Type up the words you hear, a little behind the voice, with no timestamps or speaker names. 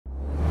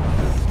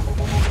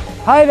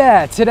Hi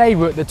there! Today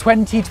we're at the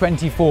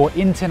 2024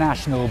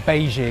 International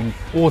Beijing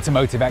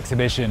Automotive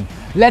Exhibition.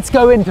 Let's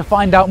go in to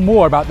find out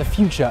more about the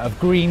future of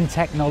green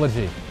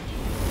technology.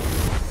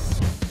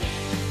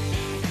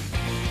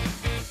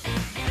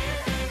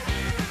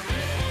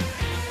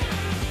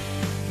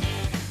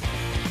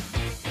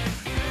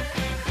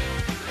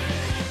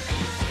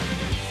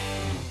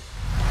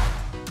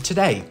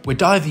 Today, we're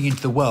diving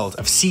into the world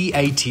of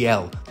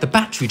CATL, the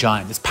battery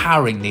giant that's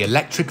powering the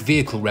electric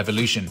vehicle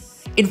revolution.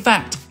 In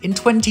fact, in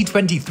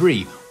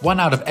 2023, 1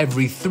 out of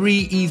every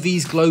 3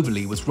 EVs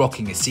globally was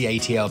rocking a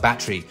CATL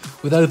battery,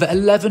 with over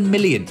 11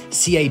 million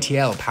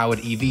CATL-powered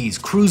EVs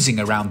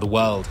cruising around the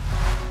world.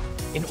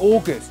 In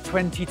August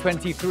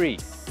 2023,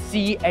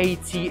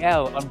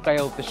 CATL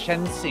unveiled the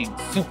Shenxing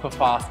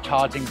superfast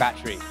charging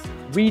battery,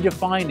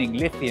 redefining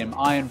lithium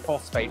iron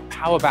phosphate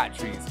power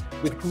batteries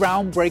with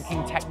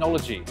groundbreaking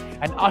technology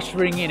and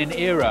ushering in an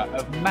era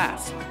of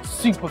mass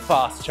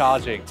superfast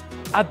charging.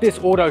 At this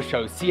auto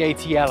show,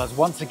 CATL has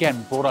once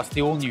again brought us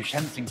the all-new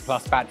Shenxing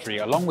PLUS Battery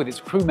along with its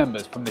crew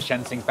members from the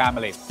Shenxing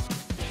family.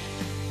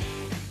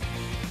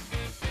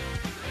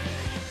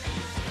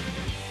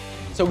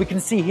 So we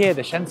can see here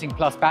the Shenxing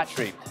PLUS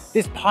Battery.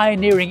 This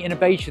pioneering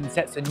innovation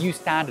sets a new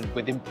standard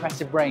with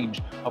impressive range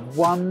of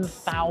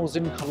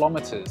 1,000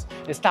 kilometers,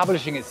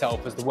 establishing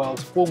itself as the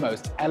world's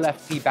foremost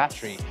LFP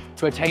battery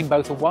to attain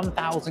both a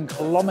 1,000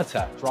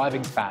 kilometer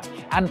driving span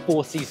and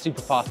 4C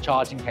superfast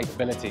charging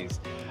capabilities.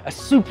 A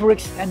super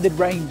extended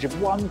range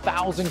of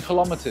 1,000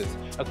 kilometers,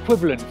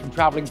 equivalent from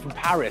traveling from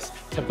Paris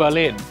to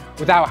Berlin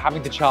without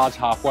having to charge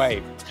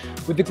halfway.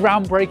 With the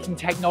groundbreaking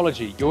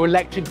technology, your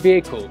electric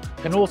vehicle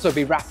can also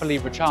be rapidly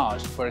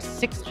recharged for a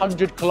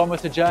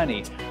 600-kilometer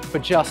journey for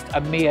just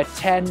a mere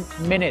 10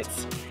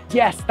 minutes.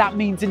 Yes, that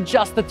means in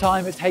just the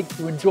time it takes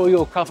to enjoy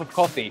your cup of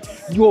coffee,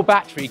 your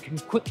battery can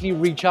quickly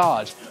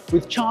recharge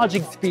with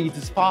charging speeds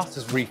as fast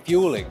as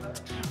refueling.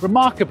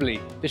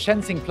 Remarkably, the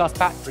Shenxing PLUS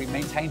battery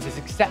maintains its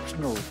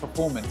exceptional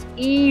performance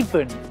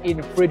even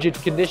in frigid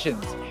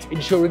conditions,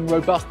 ensuring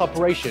robust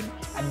operation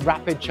and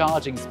rapid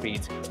charging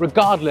speeds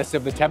regardless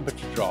of the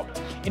temperature drop.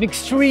 In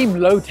extreme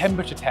low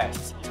temperature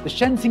tests, the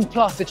Shenxing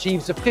PLUS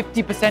achieves a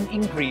 50%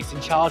 increase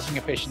in charging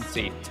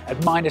efficiency at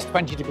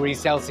 -20 degrees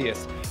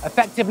Celsius,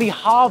 effectively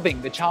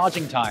halving the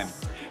charging time.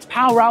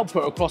 Power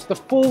output across the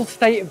full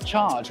state of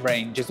charge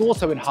range is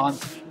also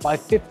enhanced by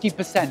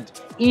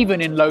 50%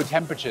 even in low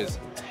temperatures.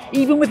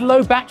 Even with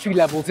low battery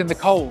levels in the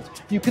cold,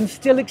 you can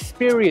still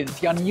experience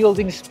the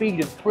unyielding speed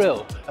and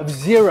thrill of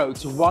 0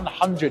 to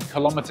 100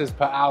 kilometers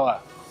per hour.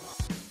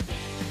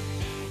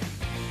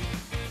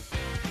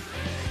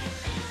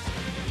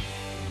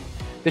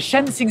 The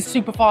Shenxing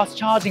superfast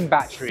charging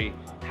battery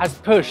has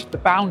pushed the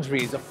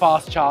boundaries of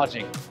fast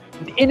charging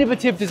with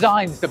innovative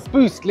designs that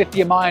boost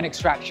lithium-ion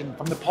extraction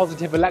from the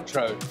positive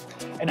electrode,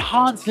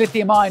 enhance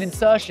lithium-ion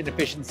insertion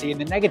efficiency in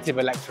the negative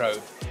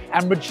electrode,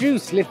 and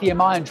reduce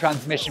lithium-ion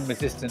transmission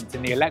resistance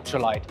in the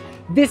electrolyte.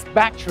 This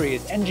battery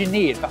is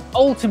engineered for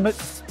ultimate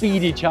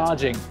speedy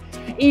charging.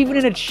 Even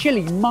in a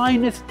chilly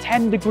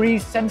 -10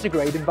 degrees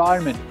centigrade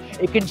environment,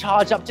 it can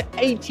charge up to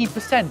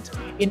 80%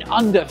 in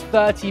under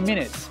 30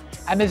 minutes.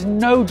 And there's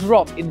no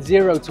drop in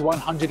 0 to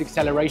 100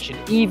 acceleration,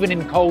 even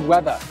in cold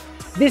weather.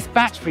 This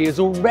battery is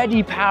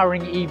already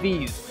powering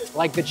EVs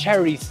like the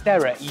Chery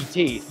Stera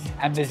ET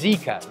and the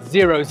Zeekr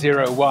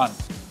 001.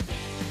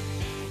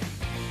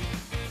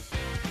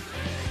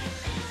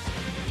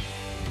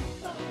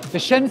 The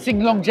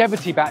Shenxing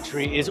Longevity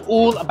battery is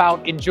all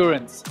about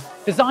endurance,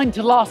 designed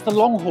to last the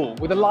long haul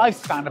with a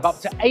lifespan of up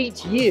to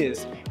 8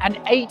 years and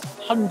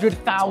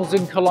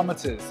 800,000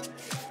 kilometers.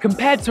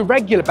 Compared to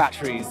regular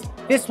batteries,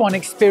 this one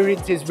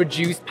experiences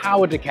reduced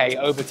power decay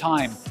over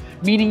time,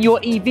 meaning your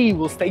EV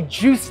will stay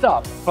juiced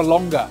up for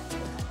longer.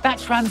 That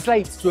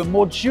translates to a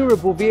more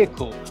durable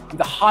vehicle with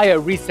a higher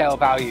resale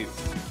value.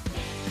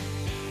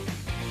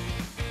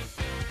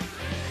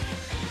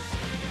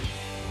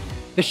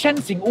 The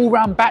Shenxing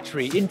all-round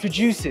battery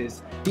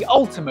introduces the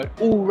ultimate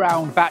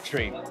all-round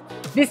battery.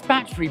 This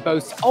battery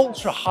boasts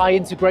ultra-high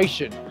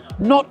integration,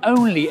 not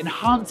only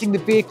enhancing the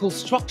vehicle's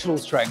structural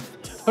strength,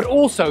 but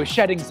also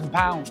shedding some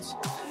pounds.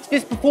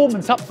 This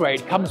performance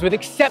upgrade comes with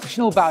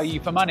exceptional value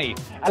for money,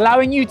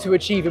 allowing you to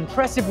achieve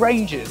impressive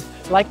ranges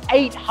like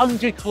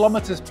 800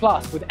 kilometers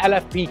plus with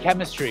LFP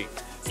chemistry,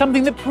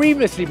 something that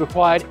previously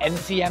required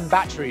NCM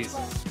batteries.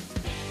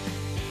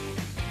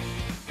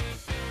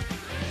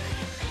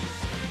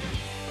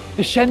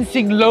 The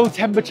Shenxing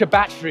low-temperature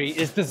battery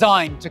is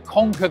designed to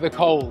conquer the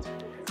cold,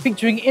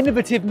 featuring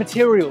innovative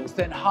materials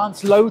that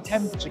enhance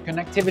low-temperature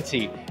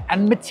connectivity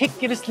and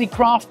meticulously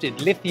crafted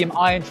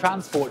lithium-ion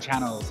transport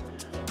channels.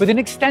 With an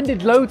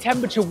extended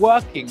low-temperature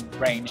working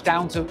range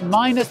down to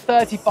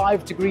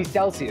 -35 degrees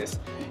Celsius,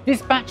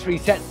 this battery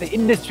sets the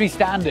industry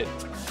standard.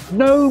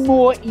 No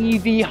more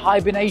EV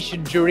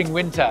hibernation during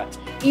winter.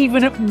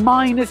 Even at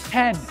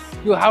 -10,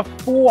 you'll have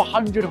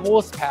 400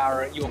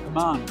 horsepower at your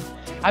command.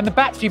 And the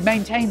battery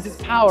maintains its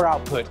power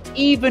output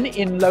even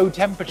in low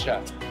temperature,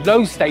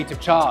 low state of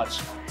charge.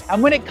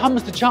 And when it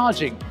comes to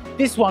charging,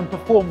 this one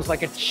performs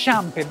like a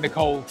champ in the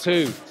cold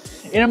too.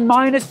 In a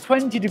minus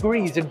 20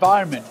 degrees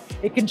environment,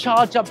 it can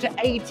charge up to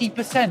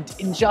 80%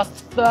 in just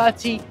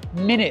 30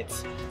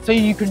 minutes, so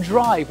you can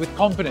drive with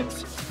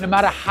confidence no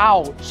matter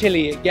how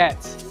chilly it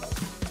gets.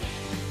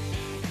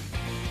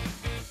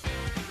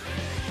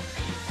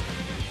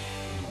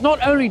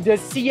 Not only does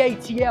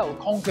CATL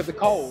conquer the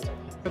cold,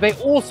 but they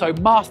also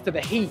master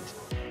the heat.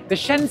 The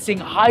Shenxing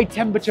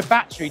high-temperature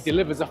battery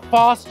delivers a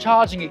fast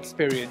charging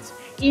experience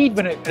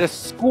even at a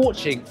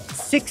scorching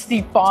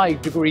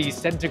 65 degrees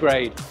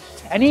centigrade.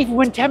 And even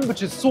when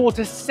temperatures soar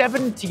to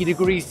 70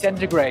 degrees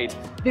centigrade,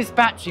 this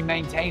battery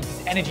maintains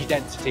its energy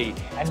density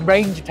and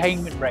range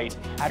attainment rate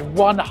at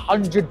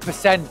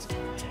 100%.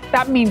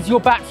 That means your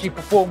battery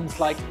performs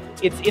like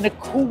it's in a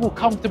cool,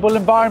 comfortable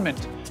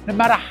environment, no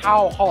matter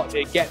how hot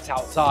it gets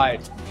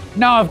outside.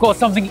 Now I've got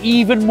something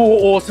even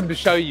more awesome to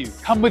show you.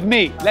 Come with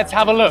me, let's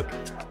have a look.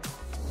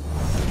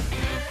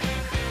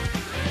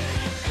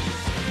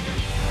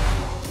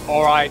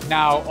 All right,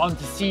 now on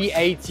to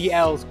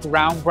CATL's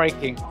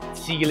groundbreaking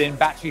Qilin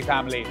Battery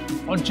family.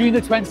 On June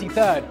the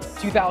 23rd,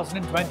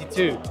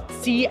 2022,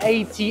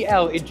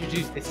 CATL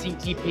introduced the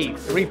CTP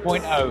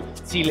 3.0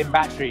 Qilin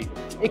Battery.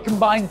 It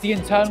combines the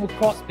internal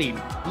crossbeam,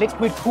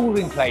 liquid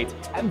cooling plate,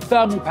 and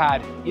thermal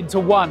pad into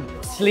one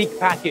sleek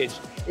package.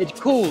 It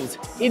cools,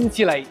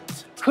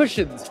 insulates,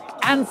 cushions,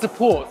 and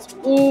supports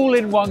all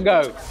in one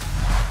go.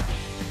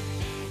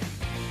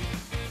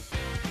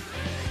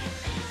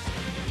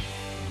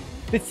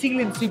 The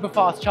Qilin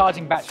superfast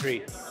charging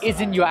battery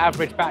isn't your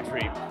average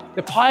battery.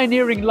 The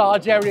pioneering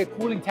large area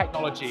cooling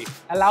technology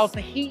allows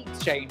the heat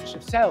exchange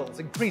of cells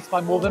increase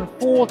by more than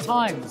 4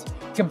 times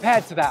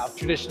compared to that of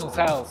traditional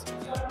cells.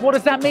 What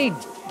does that mean?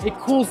 It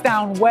cools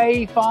down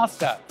way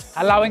faster,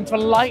 allowing for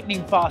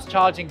lightning fast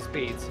charging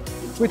speeds.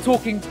 We're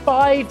talking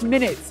 5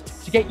 minutes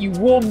to get you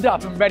warmed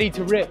up and ready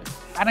to rip,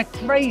 and a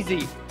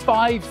crazy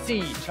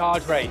 5C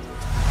charge rate.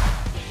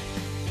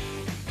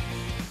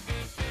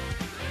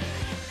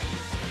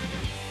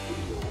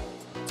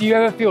 Do you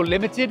ever feel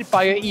limited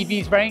by your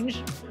EV's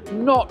range?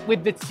 Not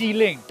with the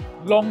Tlink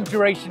long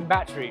duration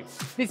battery.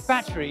 This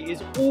battery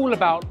is all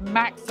about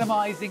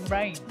maximizing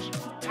range,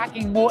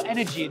 packing more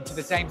energy into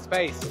the same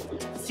space.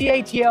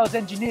 CATL's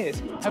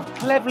engineers have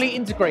cleverly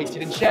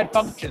integrated and shared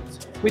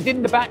functions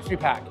within the battery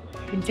pack,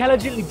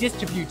 intelligently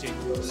distributing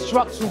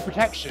structural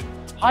protection,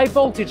 high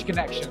voltage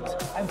connections,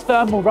 and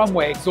thermal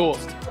runway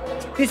exhaust.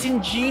 This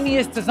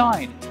ingenious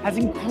design has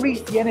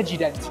increased the energy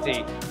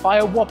density by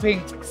a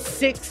whopping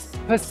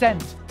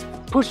 6%,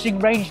 pushing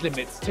range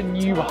limits to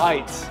new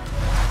heights.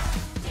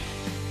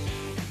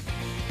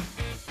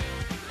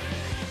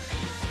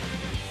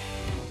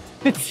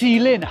 The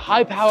Qilin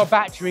high-power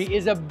battery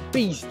is a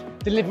beast,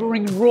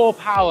 delivering raw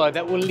power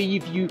that will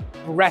leave you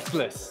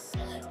breathless.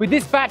 With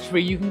this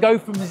battery, you can go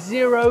from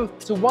 0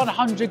 to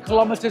 100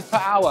 kilometers per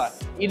hour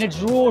in a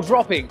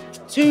jaw-dropping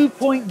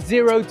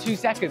 2.02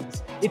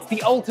 seconds. It's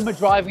the ultimate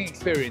driving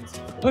experience,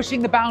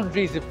 pushing the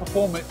boundaries of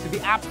performance to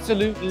the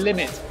absolute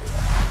limit.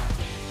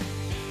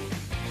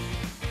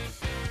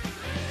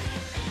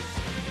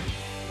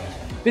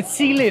 The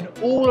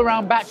Qilin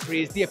all-around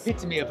battery is the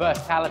epitome of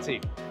versatility.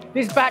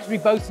 This battery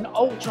boasts an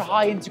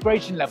ultra-high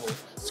integration level,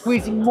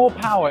 squeezing more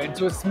power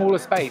into a smaller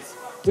space,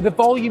 with a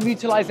volume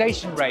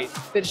utilization rate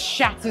that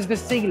shatters the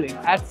ceiling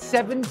at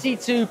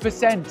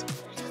 72%.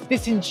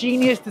 This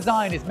ingenious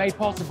design is made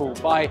possible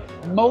by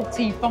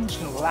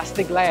multi-functional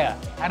elastic layer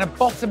and a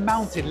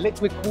bottom-mounted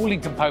liquid cooling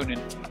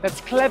component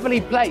that's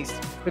cleverly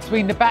placed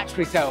between the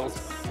battery cells,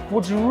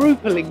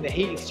 quadrupling the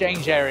heat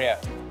exchange area.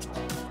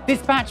 This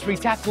battery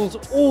tackles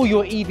all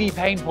your EV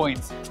pain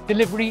points,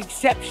 delivering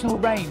exceptional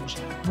range,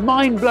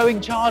 mind-blowing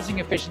charging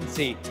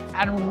efficiency,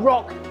 and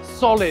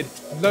rock-solid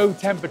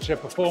low-temperature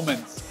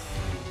performance.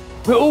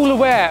 We're all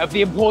aware of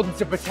the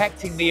importance of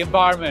protecting the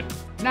environment.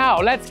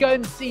 Now, let's go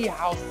and see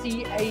how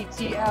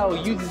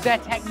CATL uses their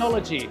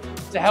technology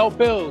to help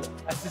build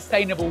a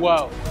sustainable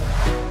world.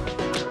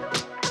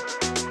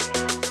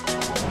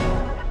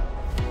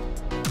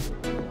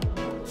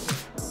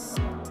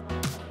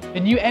 The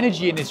new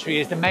energy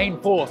industry is the main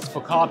force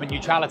for carbon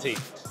neutrality.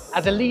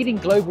 As a leading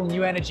global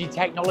new energy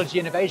technology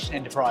innovation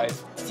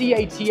enterprise,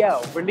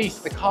 CATL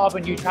released the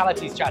carbon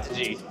neutrality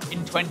strategy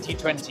in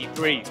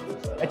 2023,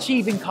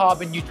 achieving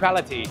carbon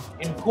neutrality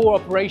in core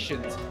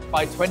operations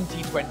by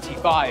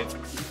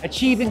 2025,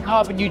 achieving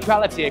carbon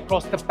neutrality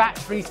across the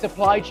battery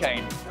supply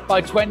chain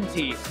by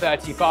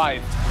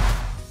 2035.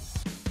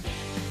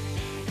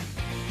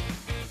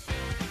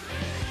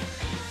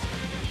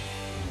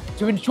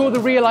 To ensure the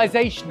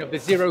realization of the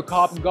zero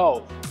carbon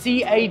goal,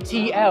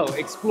 CATL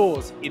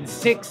explores in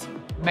 6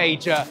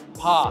 major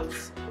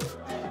paths.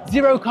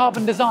 Zero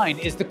carbon design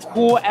is the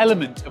core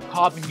element of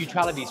carbon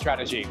neutrality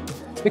strategy.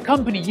 The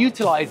company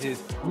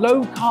utilizes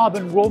low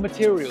carbon raw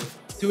materials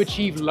to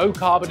achieve low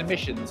carbon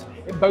emissions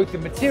in both the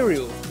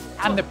materials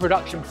and the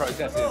production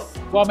processes,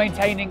 while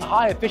maintaining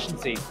high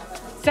efficiency.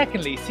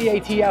 Secondly,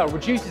 CATL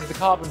reduces the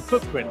carbon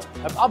footprint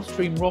of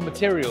upstream raw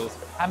materials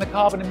and the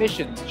carbon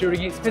emissions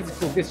during its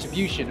physical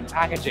distribution and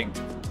packaging.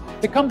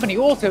 The company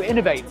also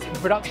innovates in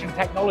production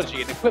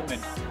technology and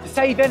equipment to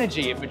save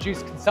energy and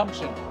reduce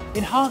consumption,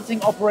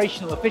 enhancing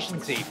operational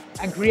efficiency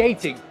and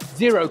creating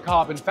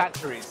zero-carbon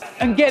factories.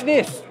 And get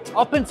this,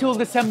 up until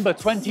December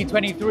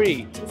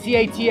 2023,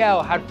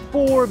 CATL had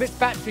 4 of its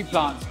battery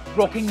plants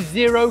rocking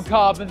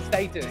zero-carbon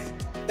status.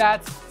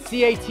 That's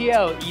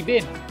CATL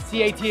Yibin,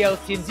 CATL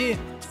Tianjin,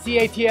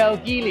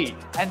 CATL Qilin,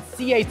 and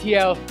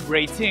CATL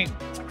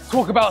Tlink.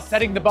 Talk about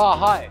setting the bar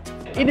high.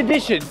 In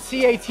addition,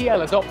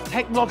 CATL adopts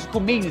technological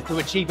means to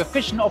achieve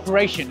efficient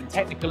operation and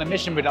technical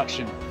emission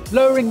reduction,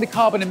 lowering the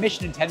carbon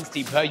emission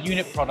intensity per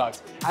unit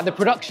product at the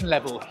production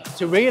level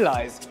to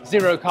realize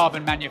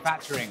zero-carbon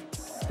manufacturing.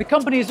 The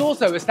company has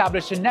also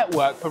established a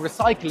network for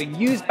recycling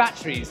used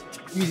batteries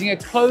using a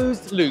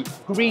closed-loop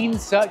green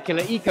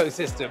circular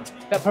ecosystem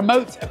that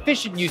promotes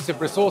efficient use of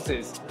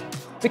resources.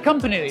 The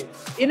company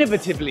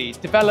innovatively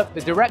developed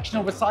the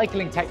directional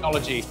recycling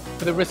technology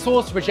for the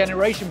resource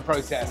regeneration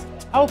process,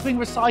 helping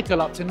recycle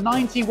up to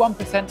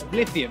 91% of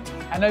lithium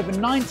and over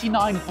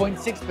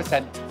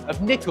 99.6%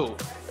 of nickel,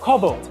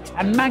 cobalt,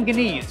 and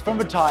manganese from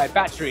retired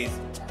batteries.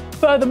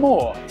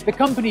 Furthermore, the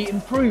company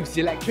improves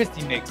the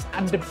electricity mix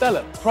and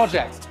develops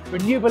projects for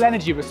renewable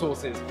energy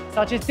resources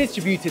such as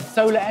distributed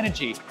solar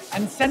energy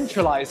and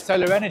centralized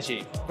solar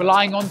energy,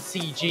 relying on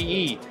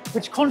CGE,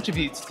 which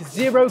contributes to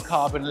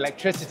zero-carbon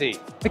electricity.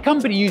 The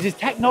company uses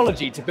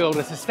technology to build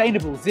a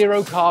sustainable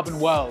zero-carbon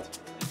world.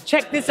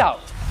 Check this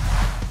out.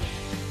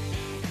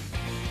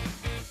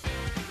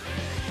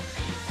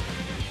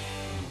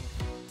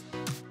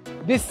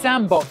 This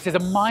Sandbox is a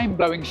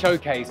mind-blowing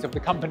showcase of the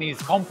company's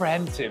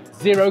comprehensive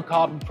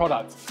zero-carbon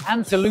products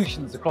and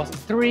solutions across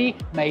 3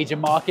 major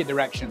market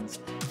directions.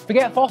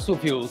 Forget fossil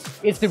fuels,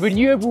 it's the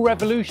renewable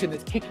revolution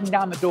that's kicking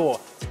down the door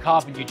to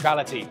carbon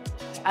neutrality.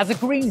 As a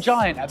green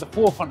giant at the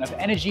forefront of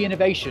energy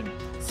innovation,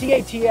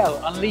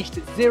 CATL unleashed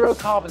its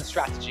zero-carbon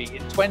strategy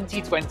in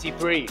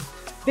 2023.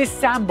 This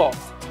Sandbox,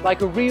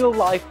 like a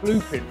real-life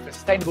blueprint for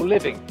sustainable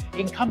living,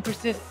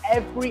 encompasses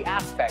every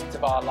aspect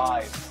of our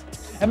lives.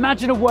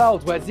 Imagine a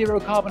world where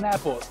zero-carbon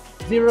airports,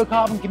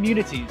 zero-carbon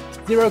communities,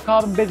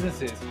 zero-carbon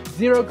businesses,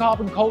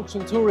 zero-carbon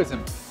cultural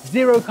tourism,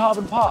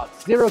 zero-carbon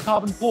parks,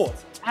 zero-carbon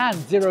ports, and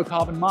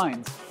zero-carbon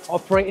mines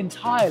operate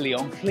entirely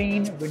on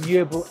clean,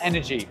 renewable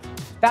energy.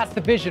 That's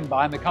the vision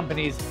behind the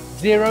company's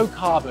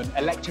zero-carbon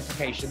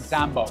electrification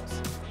sandbox.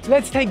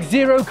 Let's take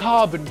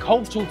zero-carbon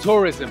cultural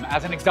tourism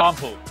as an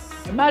example.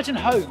 Imagine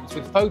homes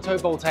with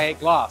photovoltaic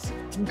glass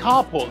and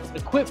carports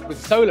equipped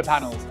with solar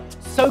panels,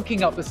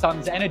 soaking up the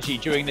sun's energy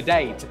during the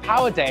day to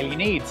power daily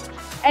needs.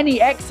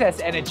 Any excess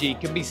energy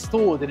can be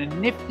stored in a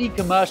nifty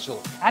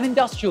commercial and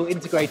industrial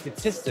integrated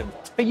system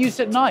for use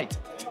at night,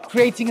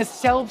 creating a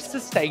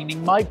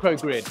self-sustaining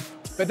microgrid.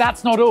 But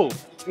that's not all.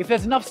 If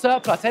there's enough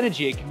surplus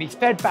energy, it can be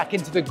fed back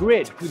into the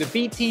grid through the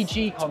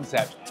BTG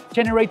concept,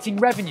 generating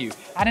revenue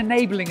and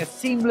enabling a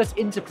seamless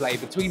interplay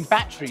between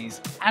batteries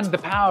and the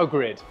power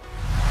grid.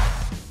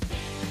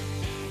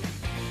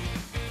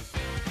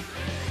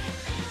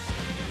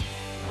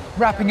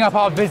 Wrapping up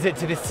our visit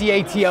to the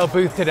CATL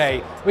booth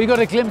today, we got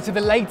a glimpse of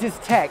the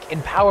latest tech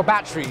in power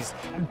batteries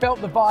and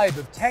felt the vibe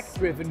of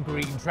tech-driven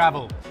green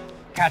travel.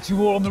 Catch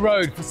you all on the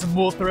road for some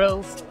more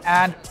thrills,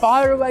 and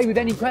fire away with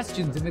any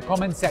questions in the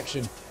comments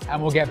section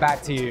and we'll get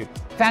back to you.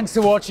 Thanks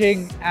for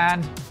watching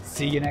and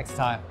see you next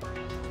time.